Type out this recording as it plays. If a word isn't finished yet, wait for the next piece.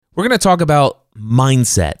We're going to talk about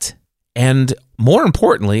mindset and, more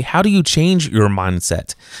importantly, how do you change your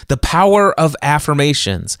mindset, the power of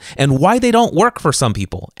affirmations, and why they don't work for some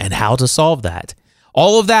people, and how to solve that.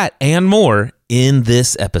 All of that and more in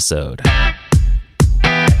this episode.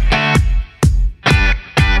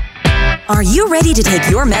 Are you ready to take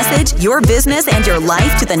your message, your business, and your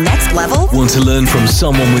life to the next level? Want to learn from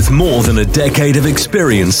someone with more than a decade of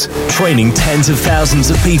experience, training tens of thousands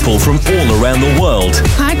of people from all around the world?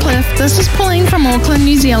 Hi, Cliff. This is Pauline from Auckland,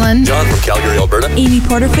 New Zealand. John from Calgary, Alberta. Amy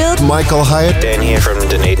Porterfield. Michael Hyatt. Dan here from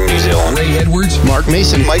Dunedin, New Zealand. Ray Edwards. Mark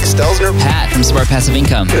Mason. Mike Stelzner. Pat from Smart Passive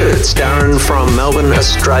Income. It's Darren from Melbourne,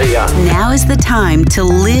 Australia. Now is the time to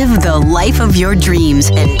live the life of your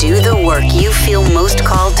dreams and do the work you feel most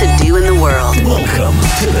called to do in the world. Welcome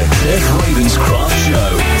to the Cliff Ravenscraft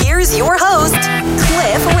Show. Here's your host,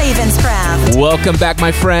 Cliff Ravenscraft. Welcome back,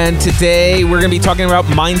 my friend. Today, we're going to be talking about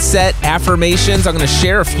mindset affirmations. I'm going to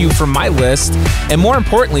share a few from my list. And more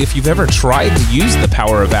importantly, if you've ever tried to use the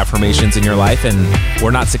power of affirmations in your life and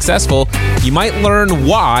were not successful, you might learn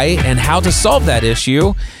why and how to solve that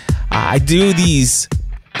issue. I do these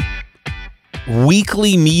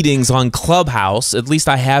weekly meetings on Clubhouse. At least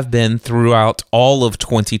I have been throughout all of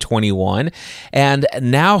 2021. And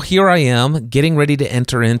now here I am getting ready to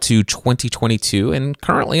enter into 2022. And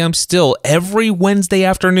currently I'm still every Wednesday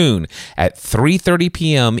afternoon at 3:30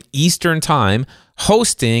 p.m. Eastern Time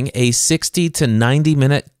hosting a 60 to 90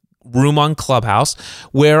 minute room on Clubhouse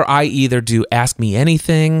where I either do Ask Me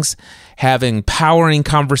Anythings, having empowering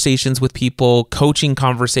conversations with people, coaching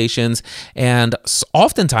conversations, and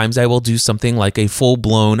oftentimes I will do something like a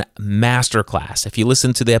full-blown masterclass. If you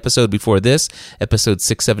listen to the episode before this, episode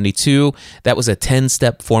 672, that was a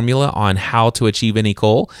 10-step formula on how to achieve any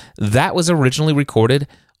goal. That was originally recorded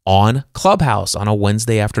on Clubhouse on a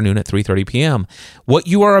Wednesday afternoon at 3:30 p.m. What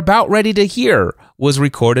you are about ready to hear was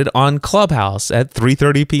recorded on Clubhouse at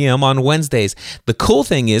 3:30 p.m. on Wednesdays. The cool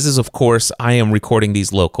thing is of course, I am recording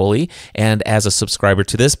these locally, and as a subscriber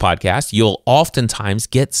to this podcast, you'll oftentimes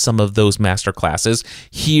get some of those masterclasses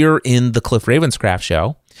here in the Cliff Ravenscraft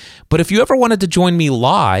Show. But if you ever wanted to join me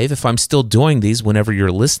live, if I'm still doing these whenever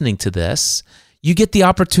you're listening to this, you get the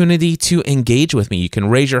opportunity to engage with me. You can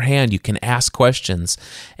raise your hand, you can ask questions,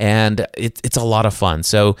 and it's a lot of fun.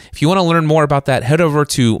 So if you want to learn more about that, head over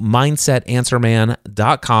to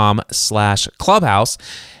mindsetanswerman.com/clubhouse.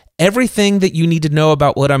 Everything that you need to know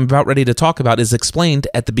about what I'm about ready to talk about is explained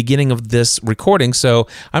at the beginning of this recording. So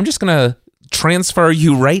I'm just going to transfer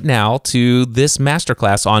you right now to this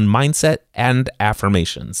masterclass on mindset and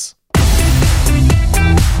affirmations.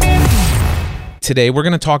 Today, we're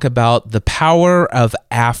going to talk about the power of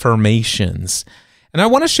affirmations. And I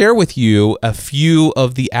want to share with you a few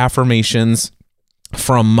of the affirmations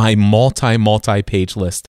from my multi-page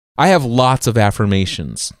list. I have lots of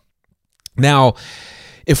affirmations. Now,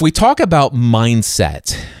 if we talk about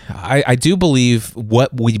mindset, I do believe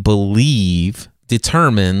what we believe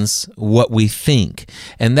determines what we think.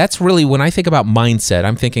 And that's really, when I think about mindset,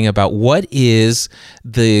 I'm thinking about what is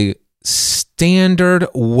the standard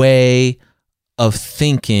way of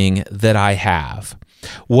thinking that I have.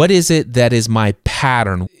 What is it that is my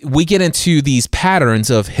pattern? We get into these patterns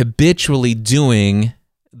of habitually doing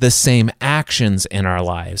the same actions in our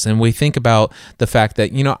lives. And we think about the fact that,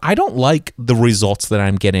 I don't like the results that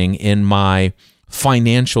I'm getting in my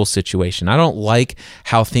financial situation. I don't like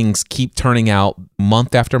how things keep turning out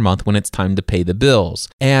month after month when it's time to pay the bills.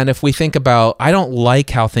 And if we think about, I don't like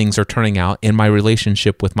how things are turning out in my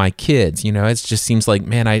relationship with my kids. It just seems like,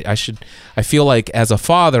 man, I feel like as a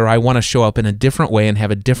father, I want to show up in a different way and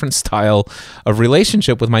have a different style of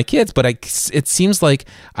relationship with my kids. But it seems like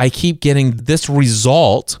I keep getting this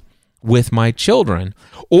result with my children.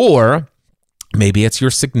 Or maybe it's your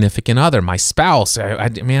significant other, my spouse. I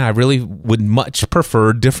really would much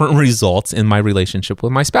prefer different results in my relationship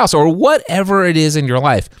with my spouse, or whatever it is in your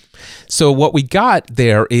life. So what we got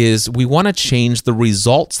there is we want to change the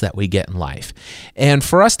results that we get in life. And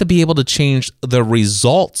for us to be able to change the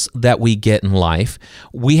results that we get in life,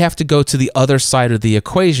 we have to go to the other side of the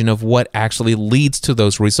equation of what actually leads to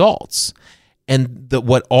those results. And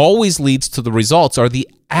what always leads to the results are the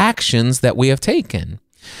actions that we have taken.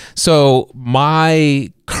 So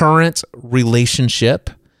my current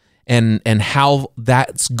relationship and how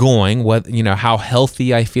that's going, how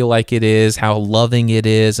healthy I feel like it is, how loving it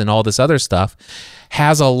is, and all this other stuff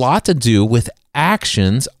has a lot to do with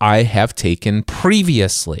actions I have taken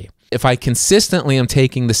previously. If I consistently am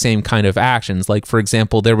taking the same kind of actions, like for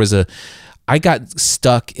example, I got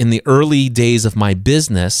stuck in the early days of my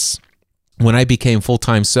business when I became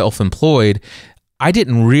full-time self-employed. I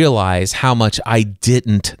didn't realize how much I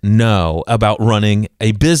didn't know about running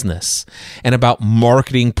a business and about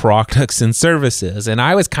marketing products and services. And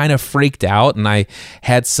I was kind of freaked out, and I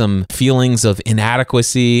had some feelings of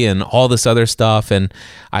inadequacy and all this other stuff. And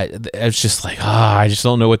I was just like, I just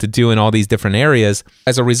don't know what to do in all these different areas.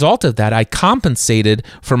 As a result of that, I compensated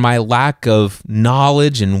for my lack of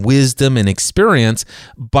knowledge and wisdom and experience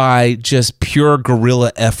by just pure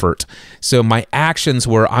guerrilla effort. So my actions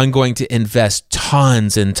were, I'm going to invest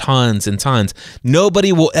tons and tons and tons.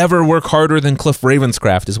 Nobody will ever work harder than Cliff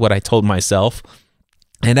Ravenscraft is what I told myself.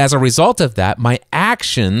 And as a result of that, my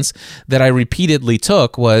actions that I repeatedly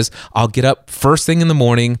took was, I'll get up first thing in the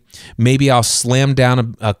morning. Maybe I'll slam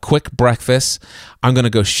down a quick breakfast. I'm going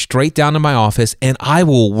to go straight down to my office, and I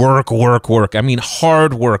will work. I mean,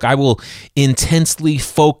 hard work. I will intensely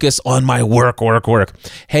focus on my work.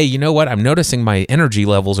 Hey, you know what? I'm noticing my energy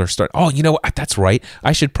levels are starting. Oh, you know what? That's right.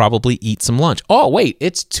 I should probably eat some lunch. Oh, wait,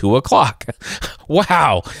 it's 2:00.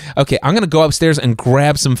 Wow. Okay, I'm going to go upstairs and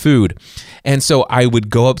grab some food. And so I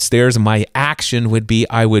would go upstairs, and my action would be,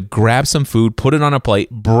 I would grab some food, put it on a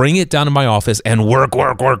plate, bring it down to my office, and work.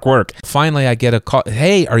 Finally, I get a call.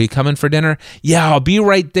 Hey, are you coming for dinner? Yeah, I'll be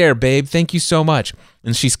right there, babe. Thank you so much.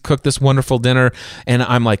 And she's cooked this wonderful dinner, and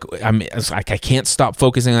I can't stop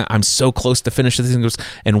focusing on it. I'm so close to finishing this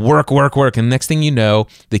and work. And next thing you know,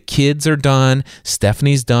 the kids are done,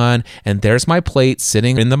 Stephanie's done, and there's my plate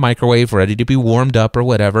sitting in the microwave ready to be warmed up or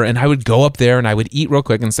whatever. And I would go up there and I would eat real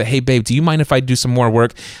quick and say, hey, babe, do you mind if I do some more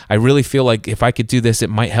work? I really feel like if I could do this, it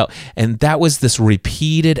might help. And that was this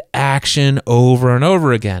repeated action over and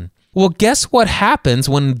over again. Well, guess what happens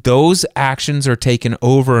when those actions are taken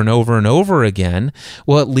over and over and over again?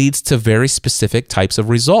 Well, it leads to very specific types of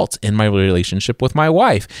results in my relationship with my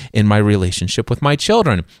wife, in my relationship with my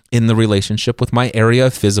children, in the relationship with my area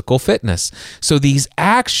of physical fitness. So these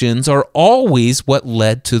actions are always what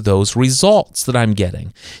led to those results that I'm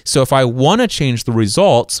getting. So if I want to change the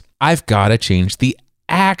results, I've got to change the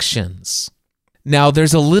actions. Now,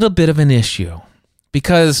 there's a little bit of an issue.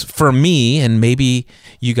 Because for me, and maybe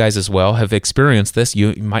you guys as well have experienced this,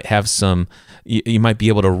 you might be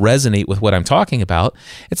able to resonate with what I'm talking about.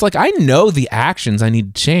 It's like, I know the actions I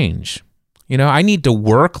need to change. You know, I need to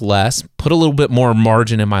work less, put a little bit more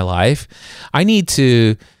margin in my life. I need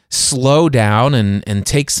to slow down and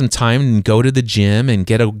take some time and go to the gym and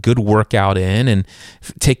get a good workout in and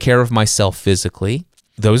take care of myself physically.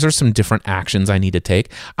 Those are some different actions I need to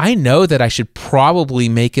take. I know that I should probably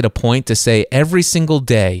make it a point to say every single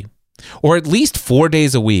day, or at least 4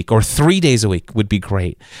 days a week, or 3 days a week would be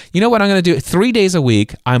great. You know what I'm going to do? 3 days a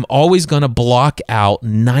week, I'm always going to block out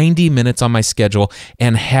 90 minutes on my schedule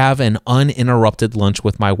and have an uninterrupted lunch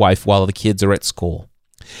with my wife while the kids are at school.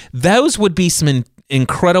 Those would be some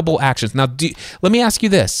incredible actions. Now, let me ask you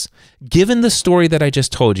this. Given the story that I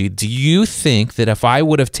just told you, do you think that if I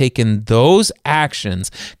would have taken those actions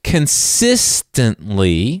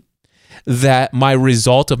consistently, that my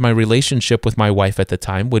result of my relationship with my wife at the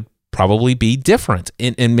time would probably be different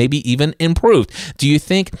and maybe even improved? Do you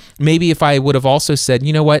think maybe if I would have also said,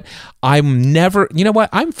 you know what,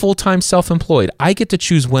 I'm full-time self-employed. I get to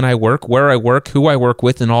choose when I work, where I work, who I work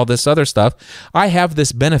with, and all this other stuff. I have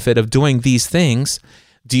this benefit of doing these things.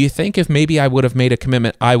 Do you think if maybe I would have made a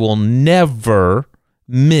commitment, I will never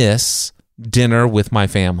miss dinner with my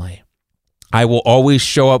family? I will always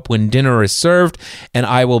show up when dinner is served, and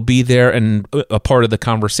I will be there and a part of the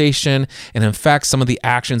conversation. And in fact, some of the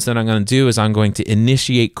actions that I'm going to do is I'm going to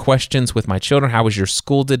initiate questions with my children. How was your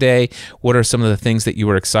school today? What are some of the things that you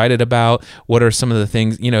were excited about? What are some of the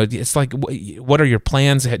things, it's like, what are your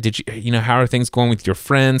plans? How are things going with your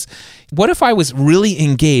friends? What if I was really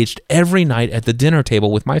engaged every night at the dinner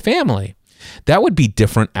table with my family? That would be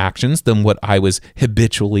different actions than what I was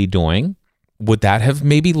habitually doing. Would that have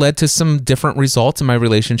maybe led to some different results in my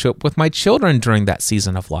relationship with my children during that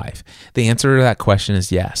season of life? The answer to that question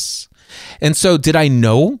is yes. And so did I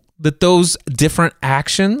know that those different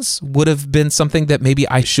actions would have been something that maybe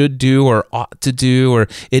I should do or ought to do or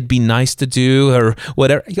it'd be nice to do or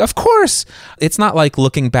whatever? Of course. It's not like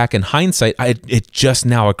looking back in hindsight, it just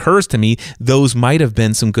now occurs to me those might have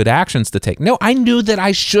been some good actions to take. No, I knew that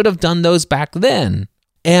I should have done those back then.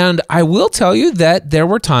 And I will tell you that there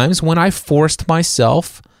were times when I forced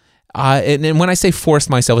myself, and when I say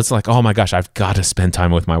forced myself, it's like, oh my gosh, I've got to spend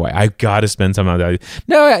time with my wife. I've got to spend time with my wife.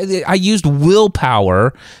 No, I used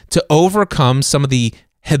willpower to overcome some of the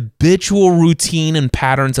habitual routine and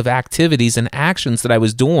patterns of activities and actions that I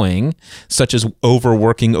was doing, such as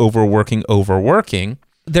overworking.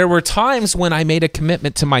 There were times when I made a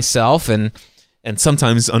commitment to myself and And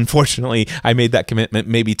sometimes, unfortunately, I made that commitment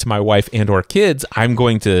maybe to my wife and or kids. I'm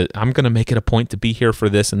going to make it a point to be here for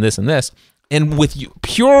this and this and this. And with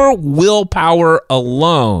pure willpower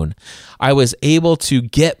alone, I was able to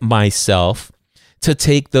get myself to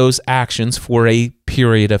take those actions for a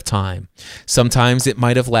period of time. Sometimes it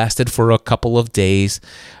might have lasted for a couple of days.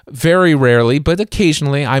 Very rarely, but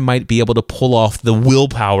occasionally I might be able to pull off the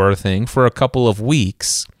willpower thing for a couple of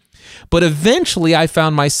weeks. But eventually I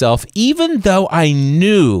found myself, even though I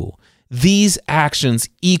knew these actions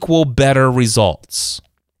equal better results,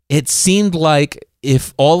 it seemed like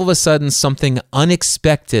if all of a sudden something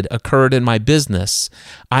unexpected occurred in my business,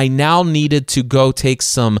 I now needed to go take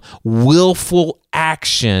some willful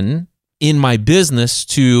action in my business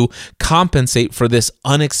to compensate for this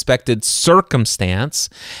unexpected circumstance.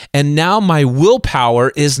 And now my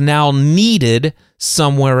willpower is now needed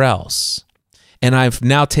somewhere else. And I've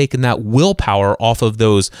now taken that willpower off of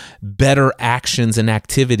those better actions and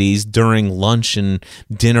activities during lunch and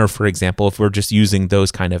dinner, for example, if we're just using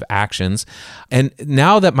those kind of actions. And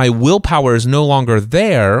now that my willpower is no longer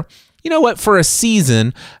there, you know what, for a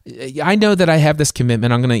season, I know that I have this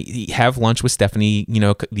commitment. I'm going to have lunch with Stephanie,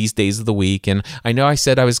 these days of the week. And I know I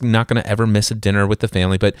said I was not going to ever miss a dinner with the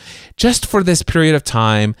family, but just for this period of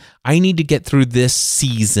time, I need to get through this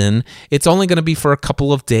season. It's only going to be for a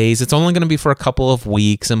couple of days. It's only going to be for a couple of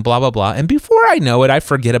weeks and blah, blah, blah. And before I know it, I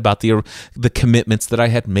forget about the commitments that I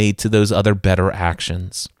had made to those other better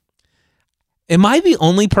actions. Am I the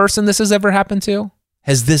only person this has ever happened to?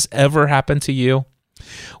 Has this ever happened to you?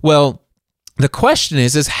 Well, the question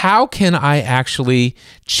is how can I actually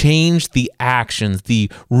change the actions, the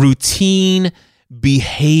routine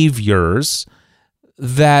behaviors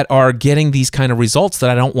that are getting these kind of results that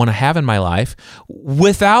I don't want to have in my life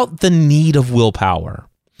without the need of willpower?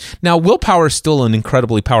 Now, willpower is still an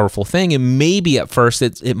incredibly powerful thing, and maybe at first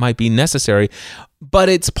it might be necessary, but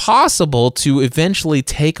it's possible to eventually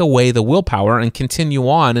take away the willpower and continue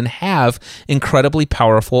on and have incredibly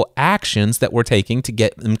powerful actions that we're taking to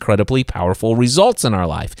get incredibly powerful results in our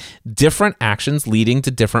life. Different actions leading to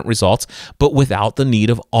different results, but without the need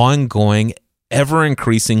of ongoing,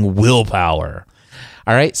 ever-increasing willpower.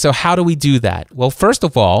 All right, so how do we do that? Well, first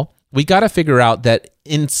of all, we got to figure out that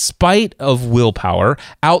in spite of willpower,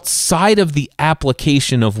 outside of the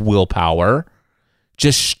application of willpower,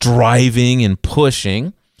 just striving and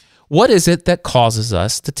pushing, what is it that causes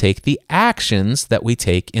us to take the actions that we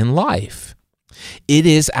take in life? It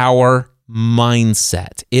is our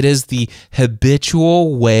mindset. It is the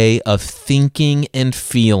habitual way of thinking and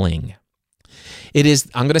feeling. It is,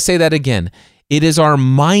 I'm going to say that again, it is our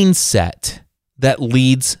mindset that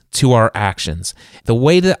leads to our actions. The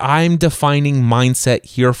way that I'm defining mindset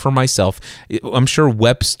here for myself, I'm sure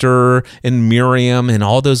Webster and Merriam and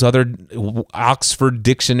all those other Oxford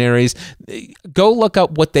dictionaries, go look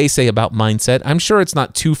up what they say about mindset. I'm sure it's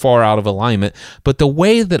not too far out of alignment, but the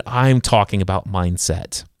way that I'm talking about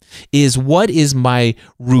mindset is what is my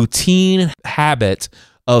routine habit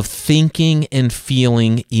of thinking and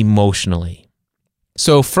feeling emotionally.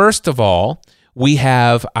 So first of all, we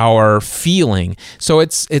have our feeling. So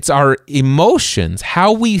it's our emotions.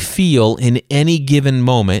 How we feel in any given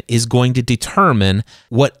moment is going to determine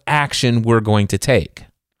what action we're going to take.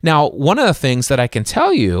 Now, one of the things that I can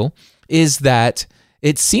tell you is that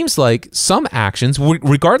it seems like some actions,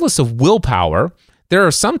 regardless of willpower, there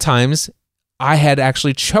are sometimes I had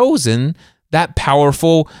actually chosen that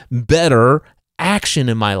powerful, better action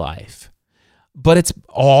in my life. But it's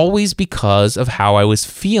always because of how I was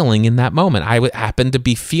feeling in that moment. I happened to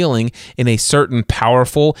be feeling in a certain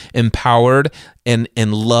powerful, empowered, and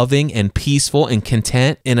loving and peaceful and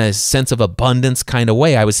content in a sense of abundance kind of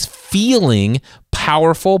way. I was feeling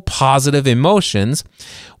powerful, positive emotions,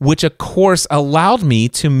 which of course allowed me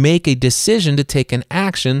to make a decision to take an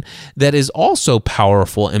action that is also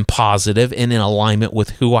powerful and positive and in alignment with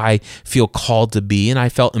who I feel called to be. And I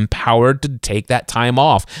felt empowered to take that time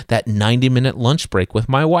off, that 90-minute lunch break with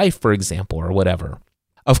my wife, for example, or whatever.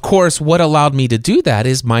 Of course, what allowed me to do that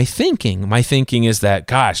is my thinking. My thinking is that,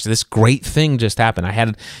 gosh, this great thing just happened. I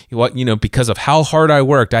had, because of how hard I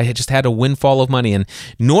worked, I had just had a windfall of money. And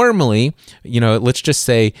normally, let's just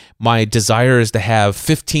say my desire is to have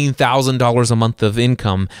 $15,000 a month of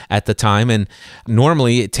income at the time. And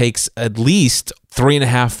normally it takes at least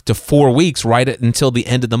 3.5 to 4 weeks right until the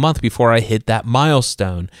end of the month before I hit that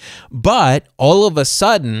milestone. But all of a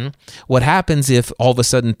sudden, what happens if all of a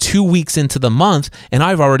sudden 2 weeks into the month and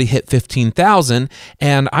I've already hit 15,000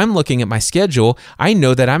 and I'm looking at my schedule, I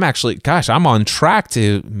know that I'm on track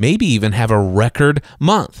to maybe even have a record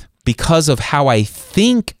month because of how I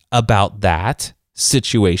think about that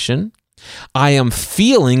situation. I am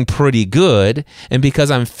feeling pretty good. And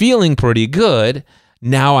because I'm feeling pretty good,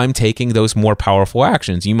 now I'm taking those more powerful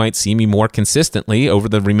actions. You might see me more consistently over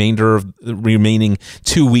the remaining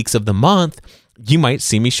 2 weeks of the month. You might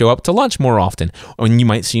see me show up to lunch more often, or you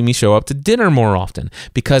might see me show up to dinner more often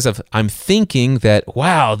because I'm thinking that,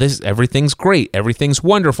 wow, everything's great, everything's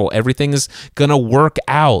wonderful, everything is gonna work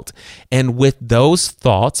out. And with those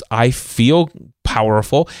thoughts, I feel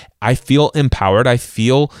powerful, I feel empowered, I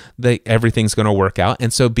feel that everything's gonna work out.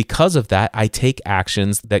 And so because of that, I take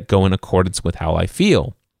actions that go in accordance with how I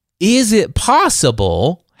feel. Is it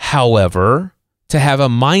possible, however, to have a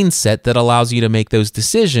mindset that allows you to make those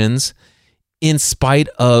decisions in spite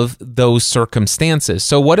of those circumstances?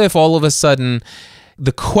 So what if all of a sudden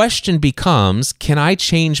the question becomes, can I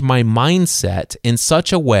change my mindset in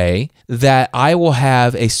such a way that I will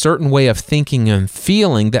have a certain way of thinking and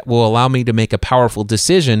feeling that will allow me to make a powerful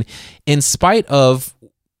decision in spite of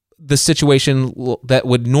the situation that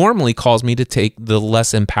would normally cause me to take the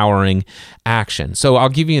less empowering action? So I'll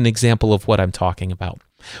give you an example of what I'm talking about.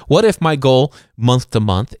 What if my goal month to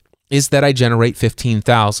month is that I generate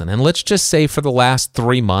 $15,000. And let's just say for the last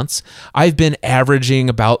 3 months, I've been averaging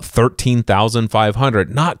about $13,500,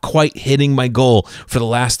 not quite hitting my goal for the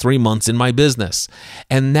last 3 months in my business.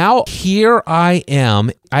 And now here I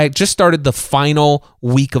am. I just started the final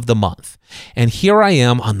week of the month. And here I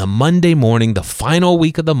am on the Monday morning, the final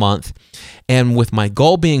week of the month. And with my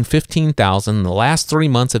goal being $15,000, the last 3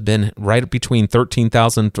 months have been right between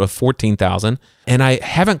 $13,000 to $14,000. And I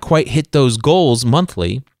haven't quite hit those goals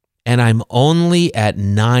monthly. And I'm only at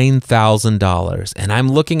 $9,000. And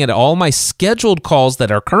I'm looking at all my scheduled calls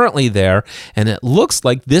that are currently there, and it looks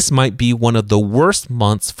like this might be one of the worst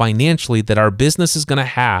months financially that our business is going to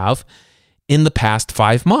have in the past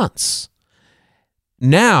 5 months.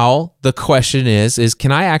 Now, the question is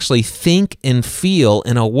can I actually think and feel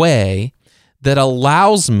in a way that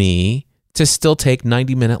allows me to still take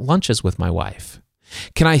 90-minute lunches with my wife?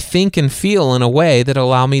 Can I think and feel in a way that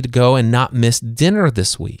allow me to go and not miss dinner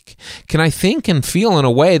this week? Can I think and feel in a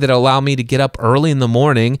way that allow me to get up early in the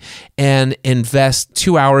morning and invest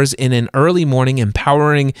 2 hours in an early morning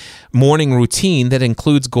empowering morning routine that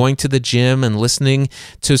includes going to the gym and listening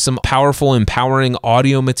to some powerful, empowering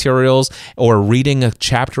audio materials, or reading a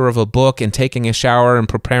chapter of a book and taking a shower and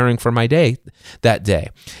preparing for my day that day?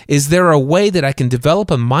 Is there a way that I can develop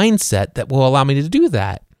a mindset that will allow me to do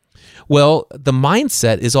that? Well, the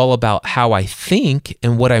mindset is all about how I think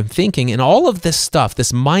and what I'm thinking. And all of this stuff,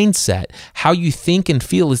 this mindset, how you think and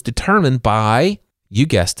feel is determined by, you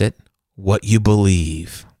guessed it, what you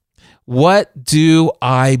believe. What do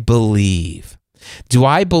I believe? Do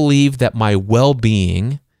I believe that my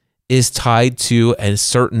well-being is tied to a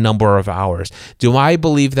certain number of hours? Do I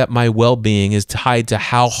believe that my well-being is tied to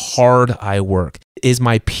how hard I work? Is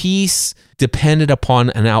my peace dependent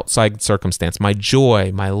upon an outside circumstance? My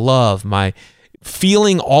joy, my love, my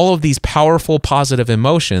feeling all of these powerful positive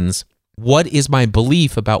emotions, what is my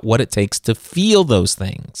belief about what it takes to feel those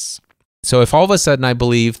things? So if all of a sudden I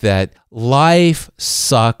believe that life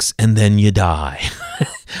sucks and then you die,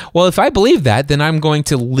 well, if I believe that, then I'm going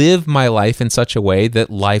to live my life in such a way that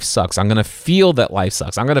life sucks. I'm going to feel that life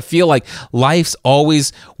sucks. I'm going to feel like life's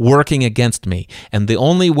always working against me. And the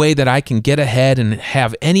only way that I can get ahead and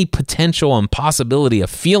have any potential and possibility of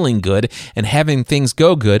feeling good and having things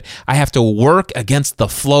go good, I have to work against the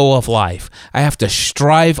flow of life. I have to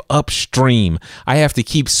strive upstream. I have to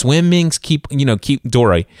keep swimming, keep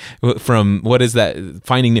Dory from, what is that?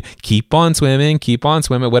 Keep on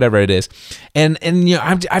swimming, whatever it is. And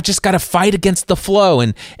I've just got to fight against the flow.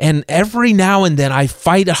 And every now and then I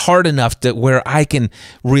fight hard enough to where I can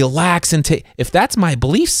relax and take. If that's my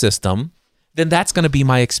belief system, then that's going to be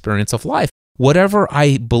my experience of life. Whatever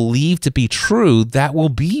I believe to be true, that will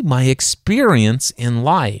be my experience in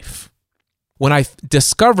life. When I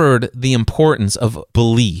discovered the importance of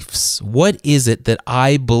beliefs, what is it that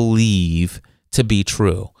I believe to be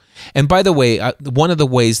true? And by the way, one of the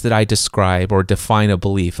ways that I describe or define a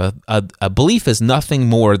belief, a belief is nothing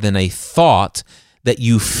more than a thought that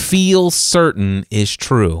you feel certain is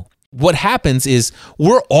true. What happens is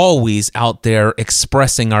we're always out there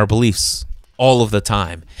expressing our beliefs all of the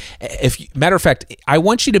time. Matter of fact, I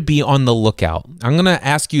want you to be on the lookout. I'm going to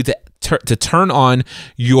ask you to turn on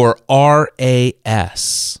your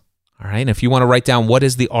RAS. All right. And if you want to write down what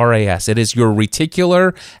is the RAS, it is your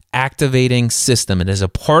reticular activating system. It is a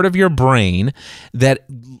part of your brain that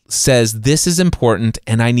says this is important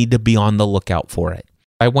and I need to be on the lookout for it.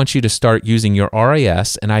 I want you to start using your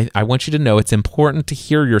RAS, and I want you to know it's important to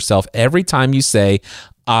hear yourself every time you say,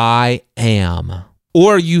 I am.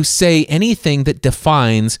 or you say anything that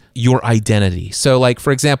defines your identity. So like,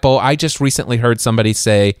 for example, I just recently heard somebody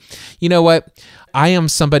say, you know what? I am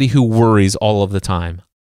somebody who worries all of the time.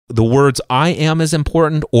 The words I am is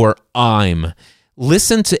important, or I'm.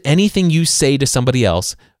 Listen to anything you say to somebody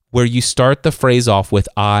else where you start the phrase off with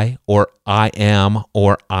I, or I am,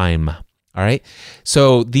 or I'm. All right?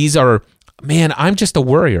 So these are, man, I'm just a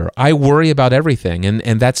worrier. I worry about everything,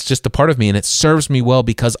 and that's just a part of me, and it serves me well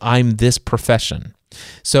because I'm this profession.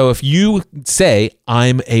 So if you say,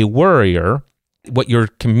 I'm a worrier, what you're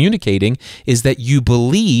communicating is that you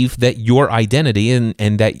believe that your identity and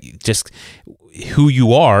that just who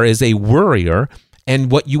you are is a worrier, and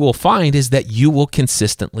what you will find is that you will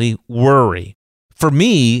consistently worry. For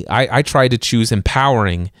me, I try to choose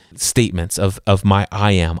empowering statements of my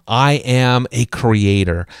I am. I am a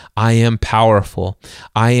creator. I am powerful.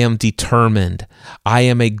 I am determined. I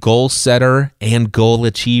am a goal setter and goal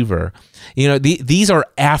achiever. You know, these are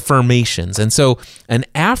affirmations. And so an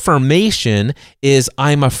affirmation is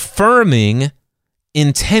I'm affirming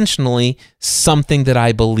intentionally something that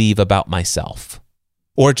I believe about myself,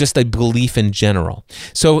 or just a belief in general.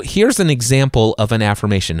 So here's an example of an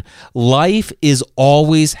affirmation. Life is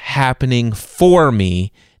always happening for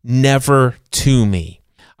me, never to me.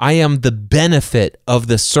 I am the benefit of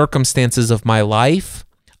the circumstances of my life.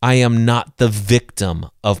 I am not the victim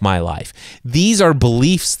of my life. These are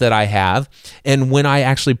beliefs that I have, and when I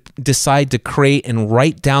actually decide to create and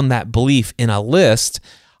write down that belief in a list,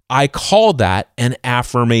 I call that an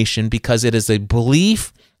affirmation because it is a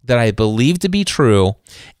belief that I believe to be true,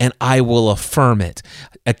 and I will affirm it.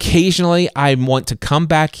 Occasionally, I want to come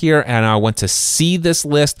back here and I want to see this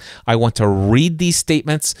list. I want to read these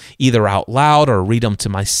statements either out loud or read them to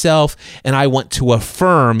myself, and I want to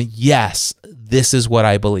affirm, yes, this is what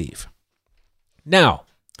I believe. Now,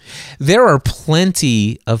 there are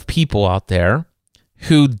plenty of people out there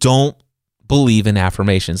who don't believe in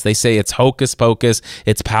affirmations. They say it's hocus pocus,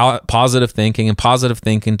 it's positive thinking, and positive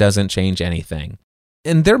thinking doesn't change anything.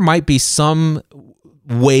 And there might be some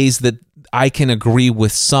ways that I can agree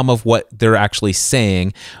with some of what they're actually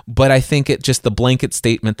saying, but I think it just the blanket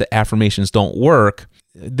statement that affirmations don't work.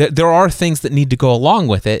 There are things that need to go along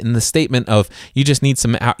with it, and the statement of you just need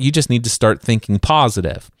to start thinking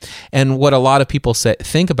positive. And what a lot of people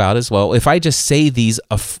think about is, well, if I just say these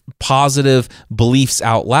positive beliefs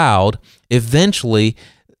out loud, eventually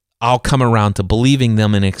I'll come around to believing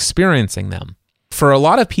them and experiencing them. For a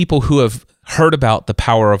lot of people who have heard about the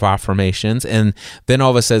power of affirmations, and then all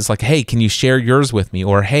of a sudden it's like, hey, can you share yours with me?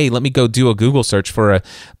 Or, hey, let me go do a Google search for a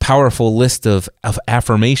powerful list of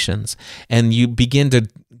affirmations. And you begin to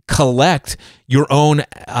collect your own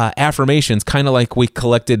affirmations, kind of like we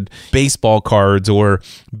collected baseball cards or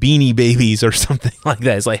Beanie Babies or something like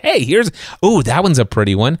that. It's like, hey, that one's a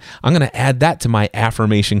pretty one. I'm going to add that to my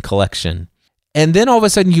affirmation collection. And then all of a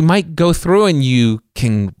sudden you might go through and you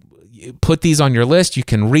can put these on your list. You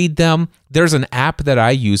can read them. There's an app that I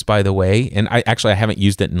use, by the way, and I haven't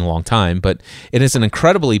used it in a long time, but it is an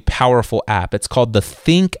incredibly powerful app. It's called the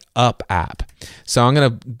Think Up app. So I'm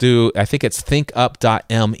going to do, I think it's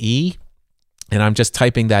thinkup.me, and I'm just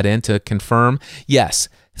typing that in to confirm. Yes,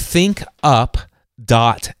 thinkup.me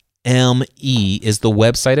is the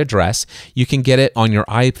website address. You can get it on your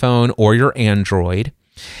iPhone or your Android.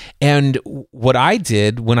 And what I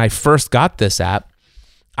did when I first got this app,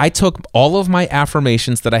 I took all of my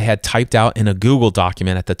affirmations that I had typed out in a Google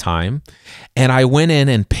document at the time, and I went in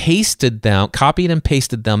and copied and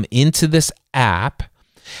pasted them into this app,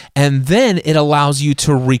 and then it allows you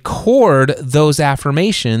to record those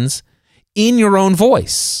affirmations in your own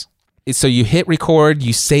voice. So you hit record,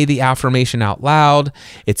 you say the affirmation out loud,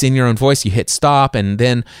 it's in your own voice, you hit stop, and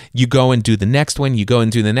then you go and do the next one,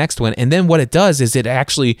 and then what it does is it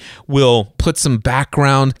actually will put some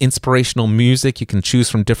background inspirational music. You can choose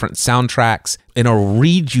from different soundtracks, and it'll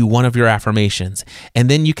read you one of your affirmations, and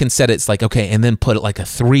then you can set it's like, okay, and then put it like a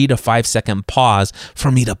 3 to 5 second pause for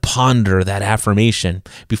me to ponder that affirmation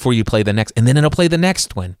before you play the next, and then it'll play the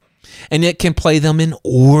next one. And it can play them in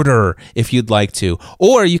order if you'd like to,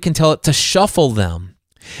 or you can tell it to shuffle them.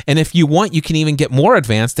 And if you want, you can even get more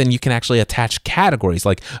advanced and you can actually attach categories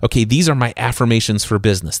like, okay, these are my affirmations for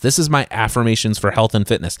business. This is my affirmations for health and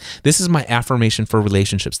fitness. This is my affirmation for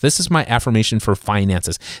relationships. This is my affirmation for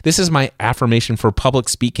finances. This is my affirmation for public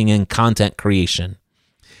speaking and content creation.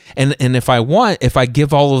 And if I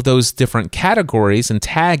give all of those different categories and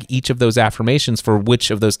tag each of those affirmations for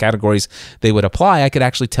which of those categories they would apply, I could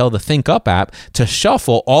actually tell the Think Up app to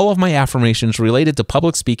shuffle all of my affirmations related to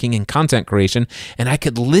public speaking and content creation, and I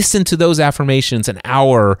could listen to those affirmations an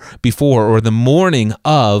hour before or the morning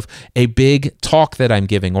of a big talk that I'm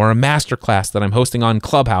giving, or a masterclass that I'm hosting on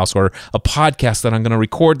Clubhouse, or a podcast that I'm going to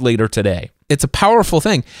record later today. It's a powerful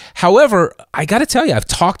thing. However, I got to tell you, I've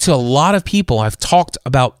talked to a lot of people. I've talked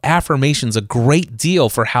about affirmations a great deal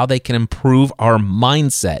for how they can improve our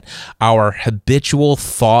mindset, our habitual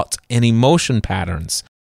thought and emotion patterns.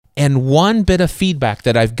 And one bit of feedback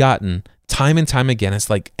that I've gotten time and time again is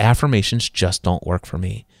like, affirmations just don't work for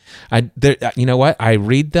me. You know what? I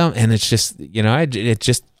read them and it's just,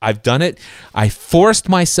 I've done it. I forced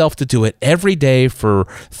myself to do it every day for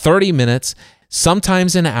 30 minutes,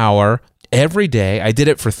 sometimes an hour. Every day. I did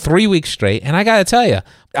it for 3 weeks straight, and I got to tell you,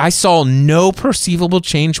 I saw no perceivable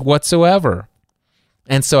change whatsoever.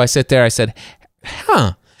 And so I sat there, I said,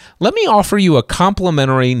 let me offer you a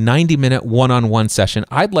complimentary 90-minute one-on-one session.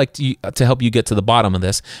 I'd like to help you get to the bottom of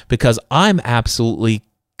this, because I'm absolutely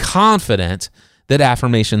confident that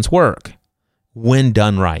affirmations work when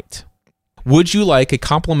done right. Would you like a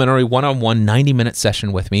complimentary one-on-one 90-minute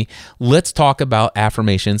session with me? Let's talk about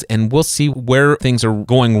affirmations, and we'll see where things are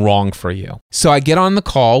going wrong for you. So I get on the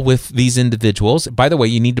call with these individuals. By the way,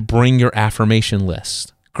 you need to bring your affirmation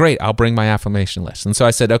list. Great, I'll bring my affirmation list. And so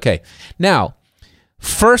I said, okay, now,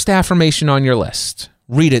 first affirmation on your list,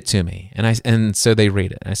 read it to me. And so they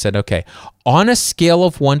read it. And I said, okay, on a scale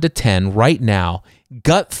of 1 to 10 right now,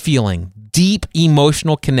 gut feeling, deep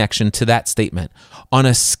emotional connection to that statement. On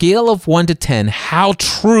a scale of 1 to 10, how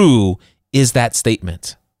true is that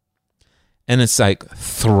statement? And it's like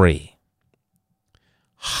 3.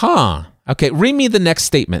 Okay, read me the next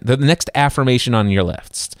statement, the next affirmation on your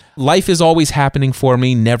list. Life is always happening for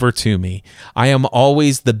me, never to me. I am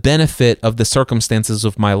always the benefit of the circumstances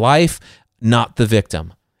of my life, not the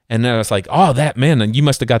victim. And then I was like, oh, that, man, you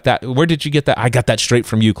must have got that. Where did you get that? I got that straight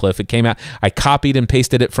from you, Cliff. It came out. I copied and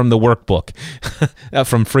pasted it from the workbook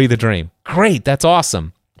from Free the Dream. Great. That's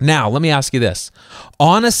awesome. Now, let me ask you this.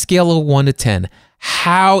 On a scale of 1 to 10,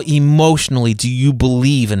 how emotionally do you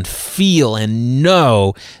believe and feel and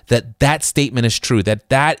know that that statement is true,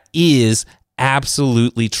 that is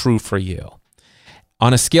absolutely true for you?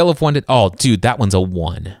 On a scale of 1 to, oh, dude, that one's a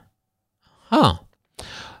 1.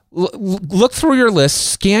 Look through your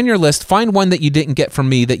list, scan your list, find one that you didn't get from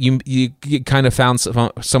me that you kind of found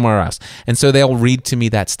somewhere else. And so they'll read to me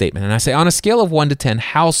that statement. And I say, on a scale of 1 to 10,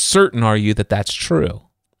 how certain are you that that's true?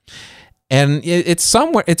 And it's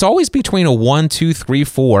always between a 1, 2, 3,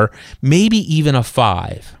 4, maybe even a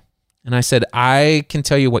 5. And I said, I can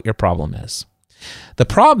tell you what your problem is. The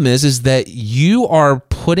problem is that you are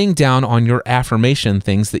putting down on your affirmation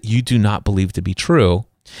things that you do not believe to be true,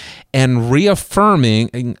 and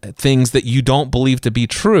reaffirming things that you don't believe to be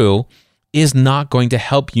true is not going to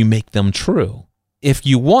help you make them true. If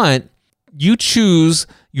you want, you choose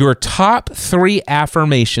your top 3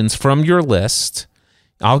 affirmations from your list.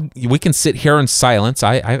 We can sit here in silence.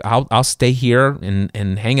 I'll stay here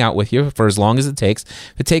and hang out with you for as long as it takes.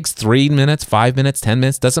 If it takes 3 minutes, 5 minutes, 10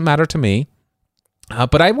 minutes, doesn't matter to me.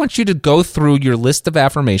 But I want you to go through your list of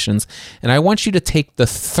affirmations, and I want you to take the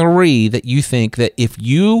 3 that you think that if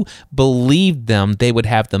you believed them, they would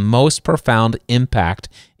have the most profound impact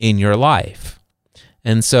in your life.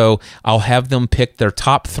 And so I'll have them pick their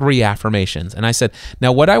top 3 affirmations. And I said,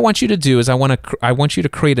 now what I want you to do is I want you to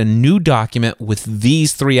create a new document with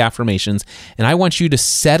these 3 affirmations, and I want you to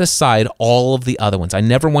set aside all of the other ones. I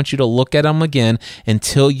never want you to look at them again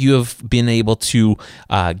until you have been able to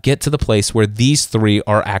get to the place where these 3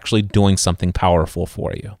 are actually doing something powerful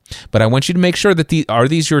for you. But I want you to make sure that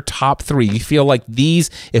these your top 3. You feel like these,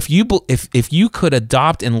 if you could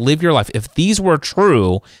adopt and live your life, if these were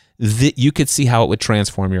true, that you could see how it would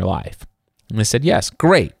transform your life. And I said, yes,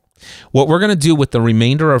 great. What we're going to do with the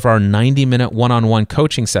remainder of our 90-minute one-on-one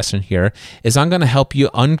coaching session here is I'm going to help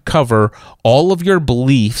you uncover all of your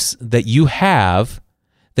beliefs that you have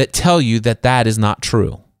that tell you that that is not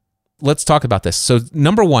true. Let's talk about this. So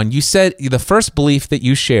number 1, you said the first belief that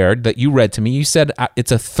you shared, that you read to me, you said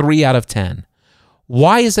it's a 3 out of 10.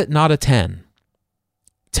 Why is it not a 10?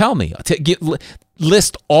 Tell me.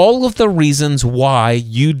 List all of the reasons why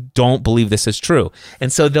you don't believe this is true.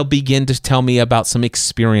 And so they'll begin to tell me about some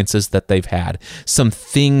experiences that they've had, some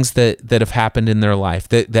things that have happened in their life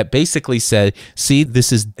that basically said, see,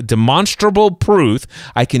 this is demonstrable proof.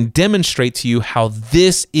 I can demonstrate to you how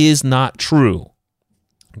this is not true.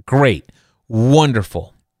 Great.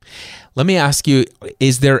 Wonderful. Let me ask you,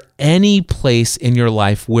 is there any place in your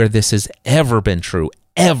life where this has ever been true?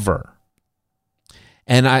 ever.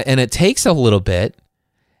 And it takes a little bit.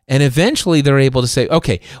 And eventually they're able to say,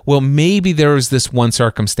 okay, well, maybe there was this one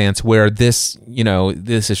circumstance where this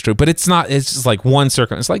is true, but it's not, it's just like one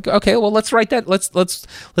circumstance. It's like, okay, well, let's write that.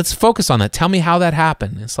 Let's focus on that. Tell me how that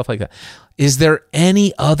happened and stuff like that. Is there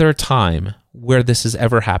any other time where this has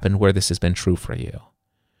ever happened, where this has been true for you?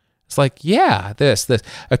 It's like, yeah, this.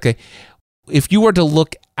 Okay. If you were to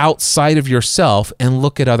look outside of yourself and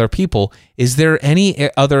look at other people, is there any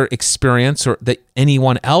other experience or that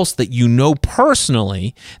anyone else that you know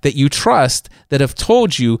personally that you trust that have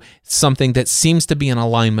told you something that seems to be in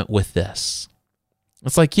alignment with this?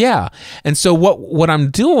 It's like, yeah. And so what I'm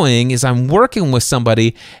doing is I'm working with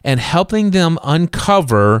somebody and helping them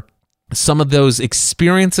uncover some of those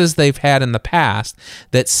experiences they've had in the past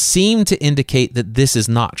that seem to indicate that this is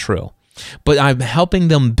not true. But I'm helping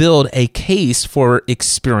them build a case for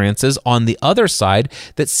experiences on the other side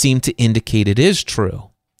that seem to indicate it is true.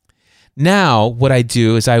 Now, what I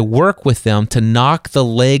do is I work with them to knock the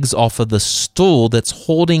legs off of the stool that's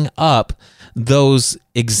holding up those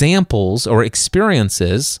examples or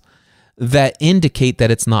experiences that indicate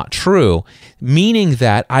that it's not true, meaning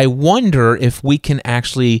that I wonder if we can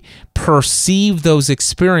actually perceive those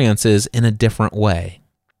experiences in a different way.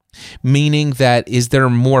 Meaning that, is there a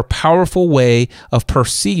more powerful way of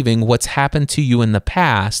perceiving what's happened to you in the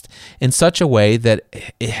past in such a way that,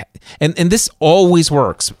 and this always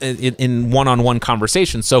works in one-on-one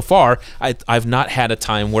conversations. So far, I've not had a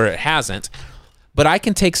time where it hasn't, but I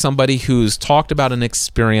can take somebody who's talked about an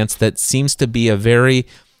experience that seems to be a very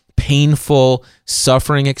painful,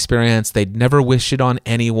 suffering experience. They'd never wish it on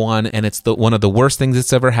anyone, and it's one of the worst things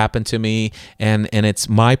that's ever happened to me, and it's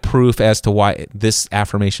my proof as to why this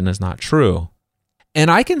affirmation is not true.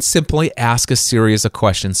 And I can simply ask a series of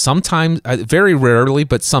questions. Sometimes, very rarely,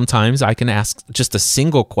 but sometimes I can ask just a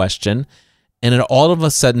single question, and it all of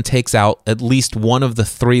a sudden takes out at least one of the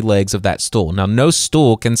three legs of that stool. Now, no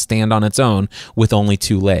stool can stand on its own with only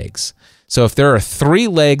two legs. So if there are three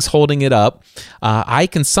legs holding it up, I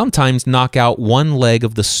can sometimes knock out one leg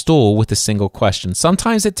of the stool with a single question.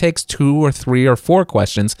 Sometimes it takes 2 or 3 or 4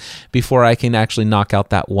 questions before I can actually knock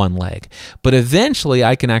out that one leg. But eventually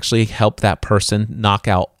I can actually help that person knock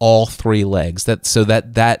out all 3 legs.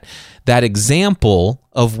 That example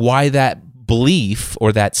of why that belief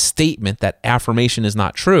or that statement, that affirmation is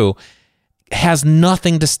not true, has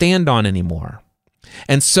nothing to stand on anymore.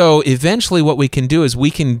 And so eventually what we can do is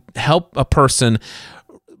we can help a person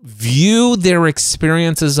view their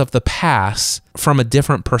experiences of the past from a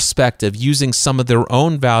different perspective, using some of their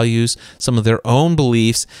own values, some of their own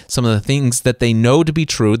beliefs, some of the things that they know to be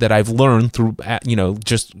true that I've learned through,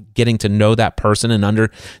 just getting to know that person and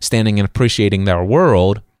understanding and appreciating their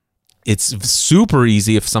world. It's super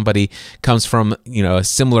easy if somebody comes from, a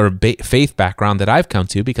similar faith background that I've come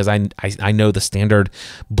to, because I know the standard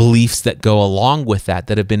beliefs that go along with that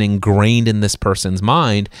have been ingrained in this person's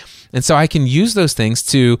mind. And so I can use those things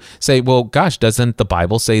to say, well, gosh, doesn't the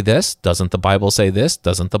Bible say this? Doesn't the Bible say this?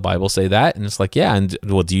 Doesn't the Bible say that? And it's like, yeah. And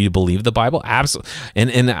well, do you believe the Bible? Absolutely.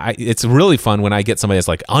 It's really fun when I get somebody that's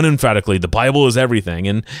like, unemphatically, the Bible is everything.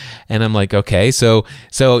 And I'm like, okay, so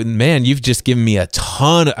man, you've just given me a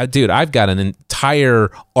ton dude, I've got an entire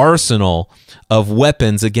arsenal of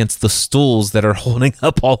weapons against the stools that are holding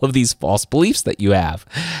up all of these false beliefs that you have.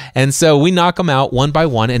 And so we knock them out one by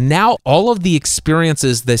one. And now all of the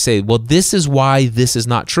experiences, they say, well, this is why this is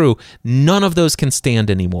not true. None of those can stand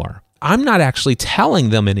anymore. I'm not actually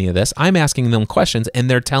telling them any of this. I'm asking them questions and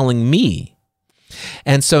they're telling me.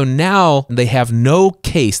 And so now they have no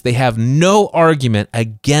case, they have no argument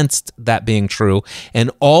against that being true,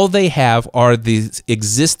 and all they have are the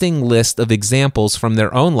existing list of examples from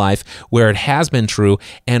their own life where it has been true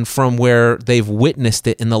and from where they've witnessed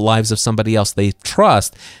it in the lives of somebody else they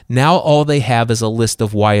trust. Now all they have is a list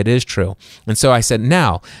of why it is true. And so I said,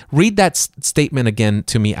 now read that statement again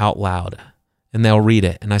to me out loud. And they'll read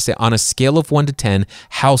it. And I say, on a scale of 1 to 10,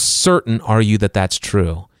 how certain are you that that's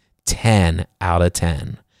true? 10 out of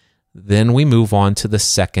 10. Then we move on to the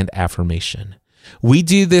second affirmation. We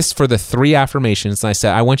do this for the 3 affirmations. And I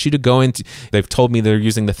said, I want you to go into, they've told me they're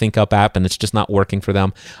using the Think Up app and it's just not working for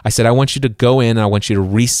them. I said, I want you to go in and I want you to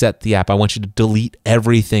reset the app. I want you to delete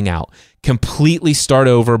everything out. Completely start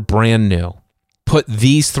over, brand new. Put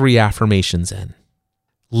these 3 affirmations in.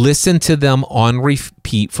 Listen to them on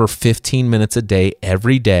repeat for 15 minutes a day,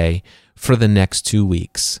 every day, for the next 2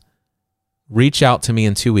 weeks. Reach out to me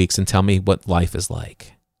in 2 weeks and tell me what life is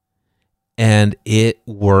like. And it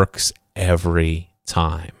works every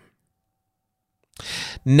time.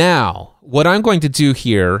 Now, what I'm going to do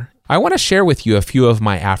here, I want to share with you a few of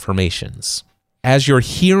my affirmations. as you're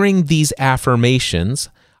hearing these affirmations,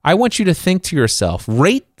 I want you to think to yourself,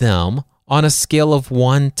 rate them on a scale of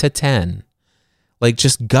 1 to 10. Like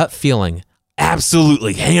just gut feeling.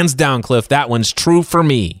 Absolutely, hands down, Cliff, that one's true for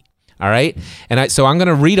me. All right? And so I'm going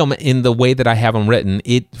to read them in the way that I have them written.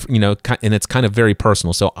 And it's kind of very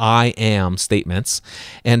personal. So I am statements.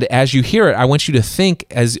 And as you hear it, I want you to think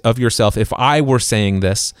as of yourself, if I were saying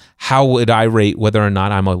this, how would I rate whether or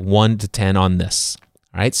not I'm a 1 to 10 on this?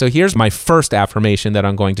 All right? So here's my first affirmation that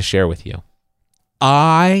I'm going to share with you.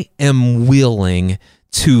 I am willing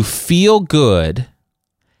to feel good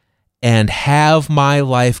and have my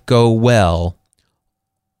life go well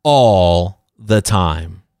all the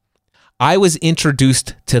time. I was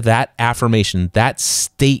introduced to that affirmation, that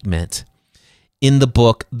statement, in the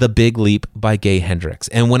book The Big Leap by Gay Hendricks.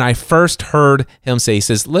 And when I first heard him say, he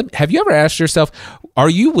says, have you ever asked yourself, are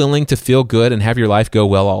you willing to feel good and have your life go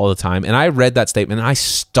well all the time? And I read that statement and I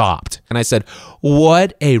stopped and I said,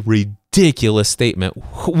 what a ridiculous statement.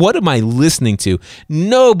 What am I listening to?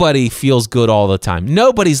 Nobody feels good all the time.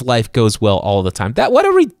 Nobody's life goes well all the time. What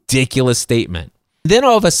a ridiculous statement. Then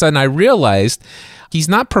all of a sudden I realized he's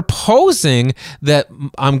not proposing that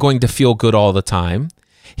I'm going to feel good all the time.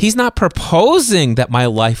 He's not proposing that my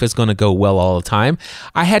life is going to go well all the time.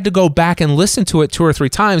 I had to go back and listen to it 2 or 3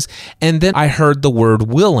 times, and then I heard the word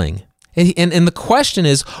willing. And the question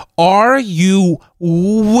is, are you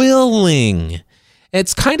willing?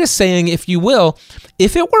 It's kind of saying, if you will,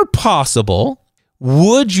 if it were possible,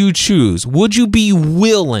 would you choose? Would you be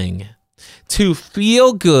willing to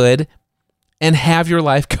feel good and have your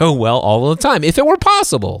life go well all the time, if it were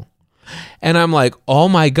possible? And I'm like, oh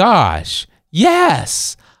my gosh,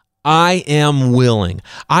 yes, I am willing.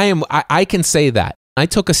 I can say that. I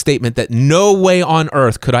took a statement that no way on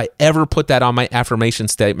earth could I ever put that on my affirmation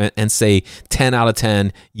statement and say 10 out of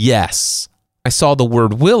 10, yes. I saw the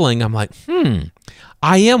word willing, I'm like,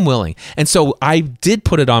 I am willing. And so I did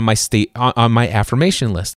put it on my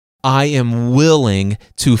affirmation list. I am willing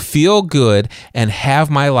to feel good and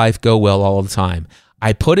have my life go well all the time.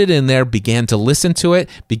 I put it in there, began to listen to it,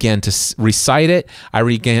 began to recite it. I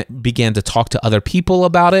began to talk to other people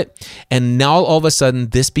about it. And now all of a sudden,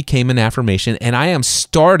 this became an affirmation, and I am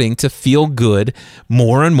starting to feel good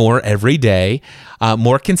more and more every day,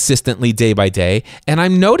 more consistently day by day. And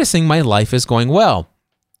I'm noticing my life is going well.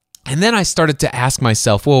 And then I started to ask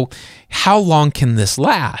myself, well, how long can this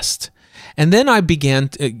last? And then I began,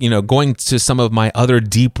 going to some of my other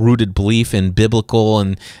deep-rooted belief in biblical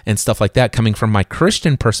and stuff like that, coming from my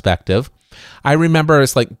Christian perspective. I remember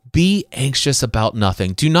it's like, be anxious about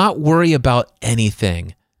nothing. Do not worry about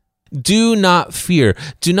anything. Do not fear.